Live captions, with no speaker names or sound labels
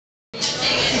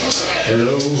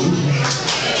Hello.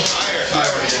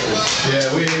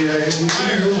 Yeah, we need a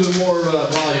little bit more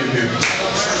volume here. A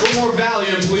little more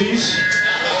Valium, please.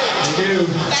 Thank you.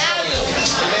 Valium.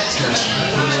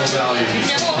 A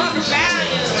little more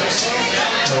Valium.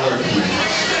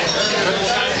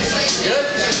 Good.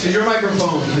 Is your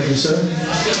microphone? Thank you, sir.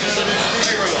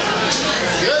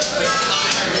 Good.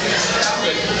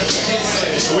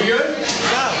 Are we good?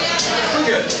 Yeah. We're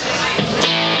good.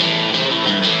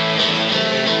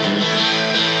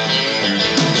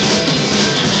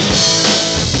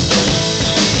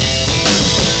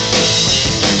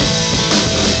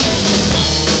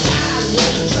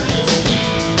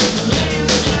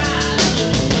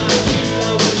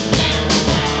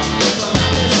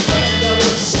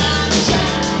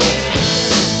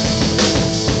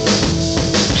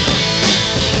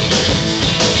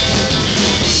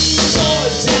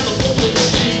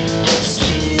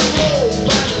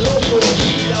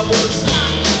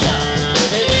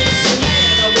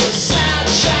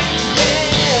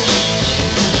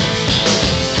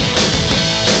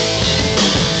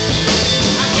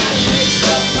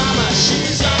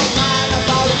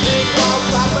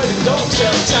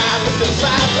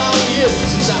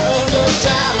 Since I earned the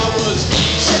time, I was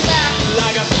sitting back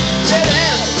like a dead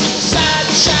end,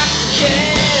 sidetracked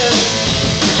again.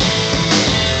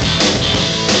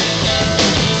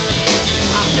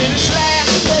 I finished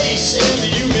last place in the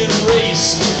human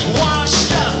race.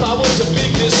 Washed up, I was a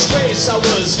big disgrace. I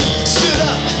was stood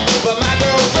up by my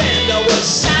girlfriend. I was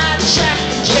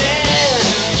sidetracked again.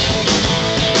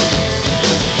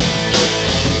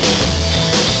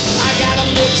 I got a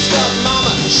mixed up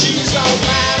mama, she's all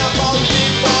mine.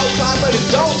 But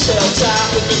it don't tell time.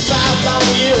 It's been 5 long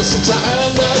years since I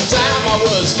earned the time. I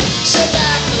was set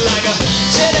back like a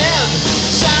dead end,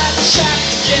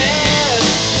 sidetracked again.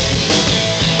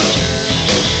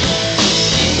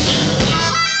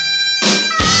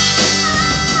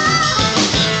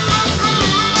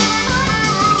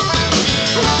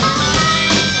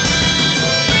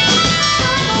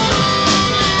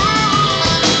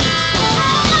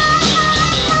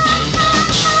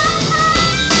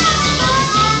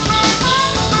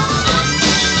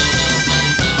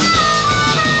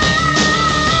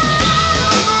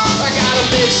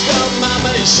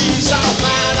 She's all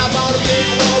mine. I bought a big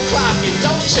wall clock. It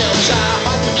don't tell time.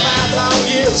 It's been 5 long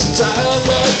years since I earned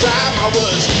the time. I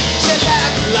was